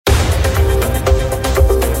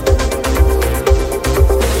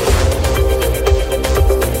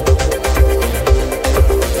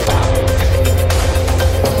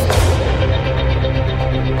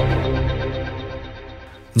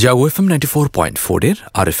জাগো FM 94.4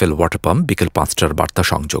 RFL water pump বিকেল 5টার বার্তা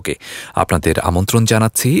সংযোগে আপনাদের আমন্ত্রণ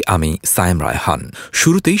জানাচ্ছি আমি সায়েম রায়হান।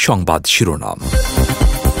 শুরুতেই সংবাদ শিরোনাম।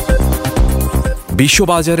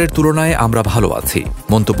 বিশ্ববাজারের তুলনায় আমরা ভালো আছি,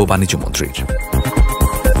 মন্তব্য বাণিজ্যমন্ত্রীর।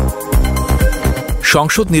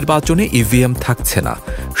 সংসদ নির্বাচনে ইভিএম থাকছে না,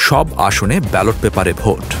 সব আসনে ব্যালট পেপারে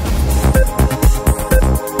ভোট।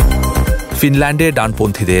 ফিনল্যান্ডে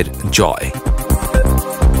ডানপন্থীদের জয়।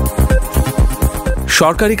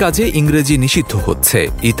 সরকারি কাজে ইংরেজি নিষিদ্ধ হচ্ছে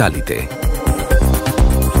ইতালিতে।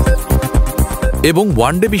 এবং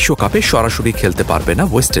ওয়ানডে বিশ্বকাপে সরাসরি খেলতে পারবে না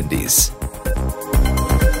ওয়েস্ট ইন্ডিজ।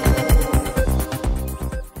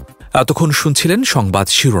 এতক্ষণ শুনছিলেন সংবাদ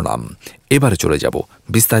শিরোনাম। এবারে চলে যাব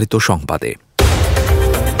বিস্তারিত সংবাদে।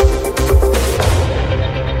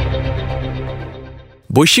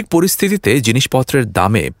 বৈশ্বিক পরিস্থিতিতে জিনিসপত্রের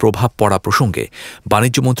দামে প্রভাব পড়া প্রসঙ্গে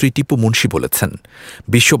বাণিজ্যমন্ত্রী টিপু মুন্সি বলেছেন,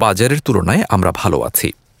 বিশ্ববাজারের তুলনায় আমরা ভালো আছি।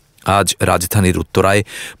 আজ রাজধানীর উত্তরায়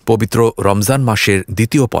পবিত্র রমজান মাসের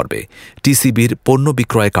দ্বিতীয় পর্বে টিসিবির পণ্য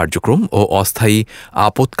বিক্রয় কার্যক্রম ও অস্থায়ী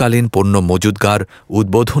আপৎকালীন পণ্য মজুতগার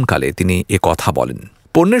উদ্বোধনকালে তিনি কথা বলেন।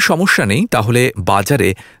 পণ্যের সমস্যা নেই, তাহলে বাজারে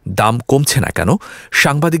দাম কমছে না কেন?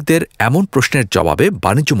 সাংবাদিকদের এমন প্রশ্নের জবাবে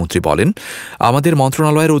বাণিজ্যমন্ত্রী বলেন, আমাদের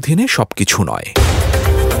মন্ত্রণালয়ের অধীনে সবকিছু নয়।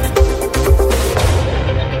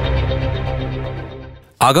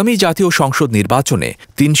 আগামী জাতীয় সংসদ নির্বাচনে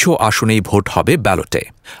 ৩০০ আসনেই ভোট হবে ব্যালটে।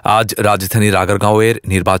 আজ রাজধানীর আগারগাঁওয়ের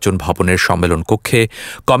নির্বাচন ভবনের সম্মেলন কক্ষে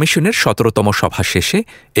কমিশনের ১৭তম সভা শেষে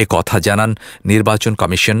কথা জানান নির্বাচন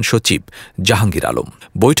কমিশন সচিব জাহাঙ্গীর আলম।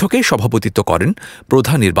 বৈঠকে সভাপতিত্ব করেন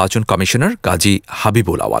প্রধান নির্বাচন কমিশনার কাজী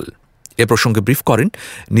হাবিবুল আওয়াল। এ প্রসঙ্গে ব্রিফ করেন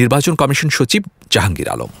নির্বাচন কমিশন সচিব জাহাঙ্গীর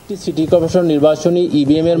আলম। সিটি কর্পোরেশন নির্বাচনী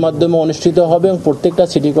ইভিএম এর মাধ্যমে অনুষ্ঠিত হবে এবং প্রত্যেকটা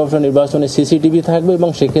সিটি কর্পোরেশন নির্বাচনে সিসিটিভি থাকবে এবং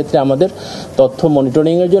সেক্ষেত্রে আমাদের তথ্য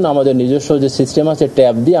মনিটরিং এর জন্য আমাদের নিজস্ব যে সিস্টেম আছে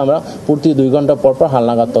ট্যাব দিয়ে আমরা প্রতি ২ ঘন্টা পর পর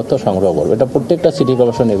হালনাগাদ তথ্য সংগ্রহ করবো। এটা প্রত্যেকটা সিটি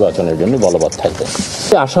কর্পোরেশন নির্বাচনের জন্য বলবৎ থাকবে।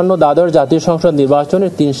 আসন্ন দ্বাদশ জাতীয় সংসদ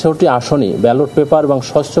নির্বাচনের ৩০০টি আসনই ব্যালট পেপার এবং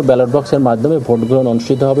স্বচ্ছ ব্যালট বক্সের মাধ্যমে ভোট গ্রহণ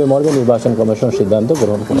অনুষ্ঠিত হবে মর্মে নির্বাচন কমিশন সিদ্ধান্ত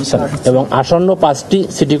গ্রহণ করেছে। এবং আসন্ন 5টি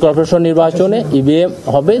সিটি কর্পোরেশন নির্বাচনে ইভিএম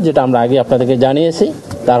হবে, যেটা আমরা আগে আপনাদেরকে জানিয়েছি।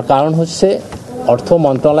 তার কারণ হচ্ছে অর্থ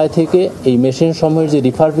মন্ত্রণালয় থেকে এই মেশিন সমূহের যে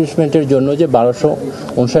রিফারবিশমেন্টের জন্য যে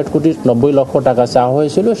 ১২৫৯ কোটি ৯০ লক্ষ টাকা চাওয়া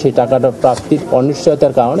হয়েছিল, সেই টাকাটা প্রাপ্তির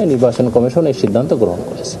অনিশ্চয়তার কারণে নির্বাচন কমিশন এই সিদ্ধান্ত গ্রহণ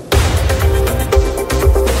করেছে।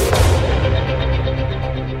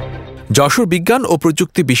 যশোর বিজ্ঞান ও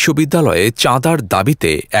প্রযুক্তি বিশ্ববিদ্যালয়ে চাঁদার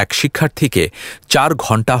দাবিতে এক শিক্ষার্থীকে ৪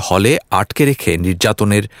 ঘণ্টা হলে আটকে রেখে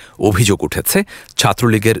নির্যাতনের অভিযোগ উঠেছে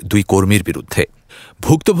ছাত্রলীগের ২ কর্মীর বিরুদ্ধে।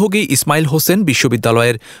 ভুক্তভোগী ইসমাইল হোসেন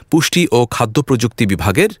বিশ্ববিদ্যালয়ের পুষ্টি ও খাদ্য প্রযুক্তি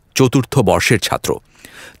বিভাগের ৪র্থ বর্ষের ছাত্র।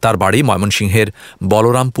 তার বাড়ি ময়মনসিংহের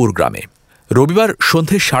বলরামপুর গ্রামে। রবিবার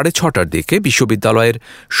সন্ধে ৬:৩০টার দিকে বিশ্ববিদ্যালয়ের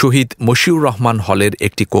শহীদ মশিউর রহমান হলের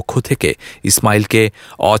একটি কক্ষ থেকে ইসমাইলকে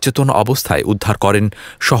অচেতন অবস্থায় উদ্ধার করেন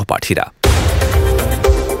সহপাঠীরা।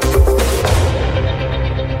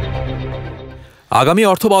 আগামী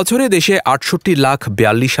অর্থবছরে দেশে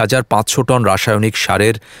 ৬৮,৪২,৫০০ টন রাসায়নিক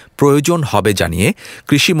সারের প্রয়োজন হবে জানিয়ে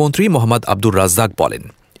কৃষিমন্ত্রী মোহাম্মদ আব্দুর রাজ্জাক বলেন,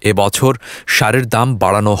 এবছর সারের দাম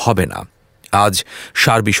বাড়ানো হবে না। আজ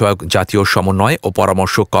সার বিষয়ক জাতীয় সমন্বয় ও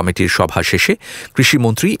পরামর্শ কমিটির সভা শেষে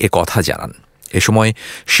কৃষিমন্ত্রী কথা জানান। এ সময়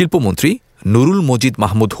শিল্পমন্ত্রী নুরুল মজিদ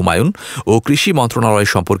মাহমুদ হুমায়ুন ও কৃষি মন্ত্রণালয়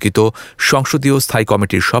সম্পর্কিত সংসদীয় স্থায়ী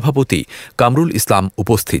কমিটির সভাপতি কামরুল ইসলাম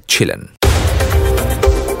উপস্থিত ছিলেন।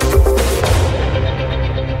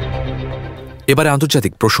 এবারে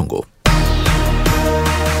আন্তর্জাতিক প্রসঙ্গ।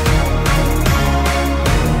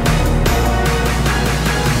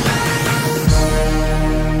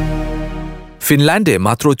 ফিনল্যান্ডে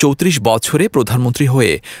মাত্র ৩৪ বছরে প্রধানমন্ত্রী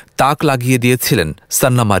হয়ে তাক লাগিয়ে দিয়েছিলেন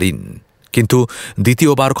সান্না মারিন, কিন্তু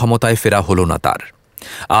দ্বিতীয়বার ক্ষমতায় ফেরা হল না তার।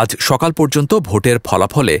 আজ সকাল পর্যন্ত ভোটের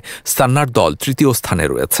ফলাফলে সান্নার দল ৩য় স্থানে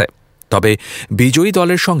রয়েছে। তবে বিজয়ী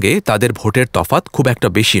দলের সঙ্গে তাদের ভোটের তফাৎ খুব একটা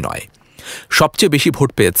বেশি নয়। সবচেয়ে বেশি ভোট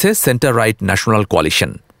পেয়েছে সেন্টার রাইট ন্যাশনাল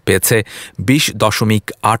কোয়ালিশন, পেয়েছে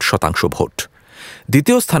 ২০.৮% ভোট।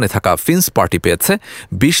 দ্বিতীয় স্থানে থাকা ফিন্স পার্টি পেয়েছে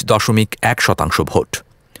 ২০.১% ভোট।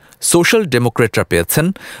 সোশ্যাল ডেমোক্রেটরা পেয়েছেন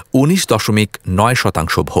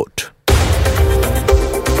 ১৯.৯% ভোট।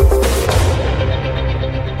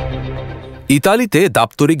 ইতালিতে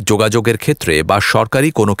দাপ্তরিক যোগাযোগের ক্ষেত্রে বা সরকারি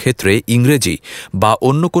কোনো ক্ষেত্রে ইংরেজি বা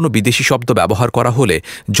অন্য কোনো বিদেশি শব্দ ব্যবহার করা হলে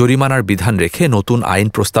জরিমানার বিধান রেখে নতুন আইন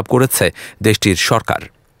প্রস্তাব করেছে দেশটির সরকার।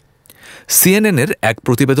 সিএনএনের এক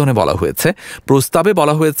প্রতিবেদনে বলা হয়েছে, প্রস্তাবে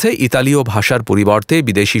বলা হয়েছে ইতালীয় ভাষার পরিবর্তে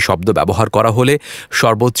বিদেশি শব্দ ব্যবহার করা হলে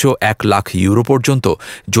সর্বোচ্চ ১,০০,০০০ ইউরো পর্যন্ত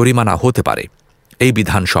জরিমানা হতে পারে। এই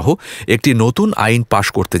বিধানসহ একটি নতুন আইন পাশ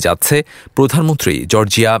করতে যাচ্ছে প্রধানমন্ত্রী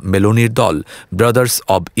জর্জিয়া মেলোনির দল ব্রাদার্স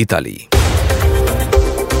অব ইতালি।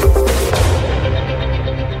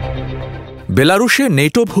 বেলারুশে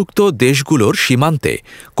নেটোভুক্ত দেশগুলোর সীমান্তে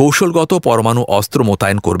কৌশলগত পরমাণু অস্ত্র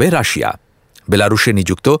মোতায়েন করবে রাশিয়া। বেলারুশে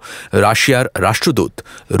নিযুক্ত রাশিয়ার রাষ্ট্রদূত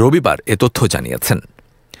রবিবার এ তথ্য জানিয়েছেন।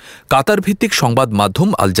 কাতার ভিত্তিক সংবাদ মাধ্যম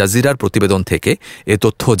আল জাজিরার প্রতিবেদন থেকে এ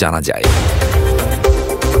তথ্য জানা যায়।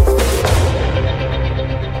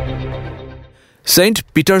 সেন্ট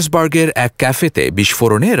পিটার্সবার্গের এক ক্যাফেতে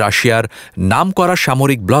বিস্ফোরণে রাশিয়ার নামকরা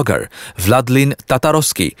সামরিক ব্লগার ভ্লাদলিন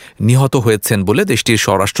তাতারস্কি নিহত হয়েছেন বলে দেশটির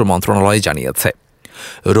স্বরাষ্ট্র মন্ত্রণালয় জানিয়েছে।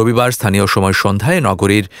 রবিবার স্থানীয় সময় সন্ধ্যায়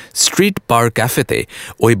নগরীর স্ট্রিট বার ক্যাফেতে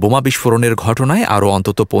ওই বোমা বিস্ফোরণের ঘটনায় আরও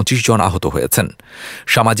অন্তত ২৫ জন আহত হয়েছেন।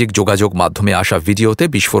 সামাজিক যোগাযোগ মাধ্যমে আসা ভিডিওতে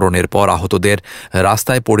বিস্ফোরণের পর আহতদের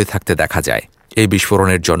রাস্তায় পড়ে থাকতে দেখা যায়। এই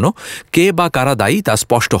বিস্ফোরণের জন্য কে বা কারা দায়ী তা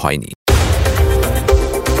স্পষ্ট হয়নি।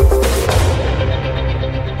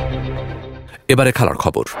 এবারে খেলার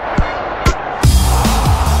খবর।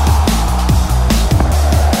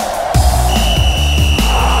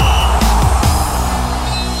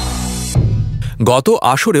 গত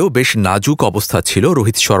আসরেও বেশ নাজুক অবস্থা ছিল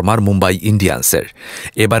রোহিত শর্মার মুম্বাই ইন্ডিয়ান্সের।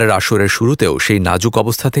 এবারের আসরের শুরুতেও সেই নাজুক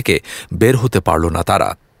অবস্থা থেকে বের হতে পারল না তারা।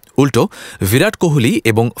 উল্টো বিরাট কোহলি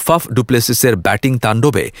এবং ফাফ ডুপ্লেসিসের ব্যাটিং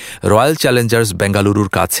তাণ্ডবে রয়্যাল চ্যালেঞ্জার্স বেঙ্গালুরুর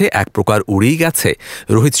কাছে এক প্রকার উড়েই গেছে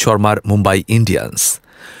রোহিত শর্মার মুম্বাই ইন্ডিয়ান্স।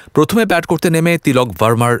 প্রথমে ব্যাট করতে নেমে তিলক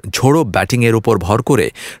ভার্মার ঝোড়ো ব্যাটিংয়ের উপর ভর করে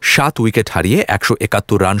 ৭ উইকেট হারিয়ে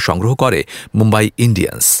 ১৭১ রান সংগ্রহ করে মুম্বাই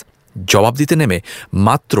ইন্ডিয়ান্স। জবাব দিতে নেমে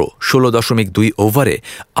মাত্র ১৬.২ ওভারে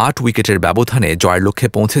 ৮ উইকেটের ব্যবধানে জয়ের লক্ষ্যে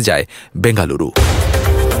পৌঁছে যায় বেঙ্গালুরু।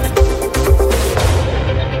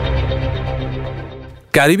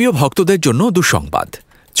 ক্যারিবীয় ভক্তদের জন্য দুঃসংবাদ।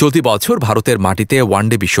 চলতি বছর ভারতের মাটিতে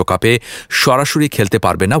ওয়ানডে বিশ্বকাপে সরাসরি খেলতে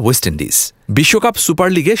পারবে না ওয়েস্ট ইন্ডিজ। বিশ্বকাপ সুপার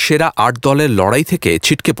লিগে সেরা ৮ দলের লড়াই থেকে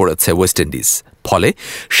ছিটকে পড়েছে ওয়েস্ট ইন্ডিজ। ফলে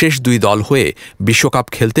শেষ ২ দল হয়ে বিশ্বকাপ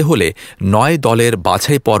খেলতে হলে ৯ দলের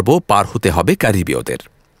বাছাই পর্ব পার হতে হবে ক্যারিবীয়দের।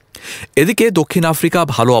 এদিকে দক্ষিণ আফ্রিকা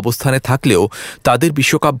ভালো অবস্থানে থাকলেও তাদের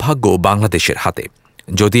বিশ্বকাপ ভাগ্য বাংলাদেশের হাতে।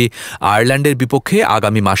 যদি আয়ারল্যান্ডের বিপক্ষে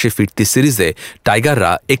আগামী মাসে ফিরতি সিরিজে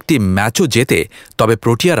টাইগাররা একটি ম্যাচও জেতে, তবে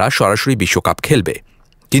প্রোটিয়ারা সরাসরি বিশ্বকাপ খেলবে।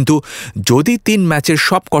 কিন্তু যদি ৩ ম্যাচের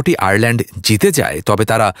সব কটি আয়ারল্যান্ড জিতে যায়, তবে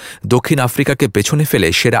তারা দক্ষিণ আফ্রিকাকে পেছনে ফেলে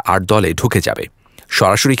সেরা ৮ দলে ঢুকে যাবে,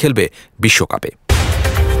 সরাসরি খেলবে বিশ্বকাপে।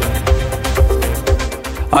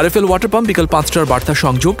 আরএফএল ওয়াটার পাম্প বিকাল ৫টার বার্তা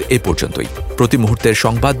সংযোগ এ পর্যন্তই। প্রতি মুহূর্তের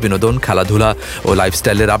সংবাদ, বিনোদন, খেলাধুলা ও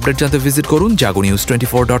লাইফস্টাইলের আপডেট জানতে ভিজিট করুন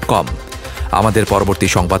jagonews24.com। আমাদের পরবর্তী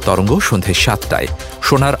সংবাদ তরঙ্গ সন্ধে ৭টায়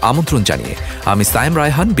শোনার আমন্ত্রণ জানিয়ে আমি সায়েম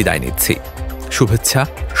রায়হান বিদায় নিচ্ছি। শুভেচ্ছা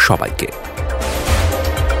সবাইকে।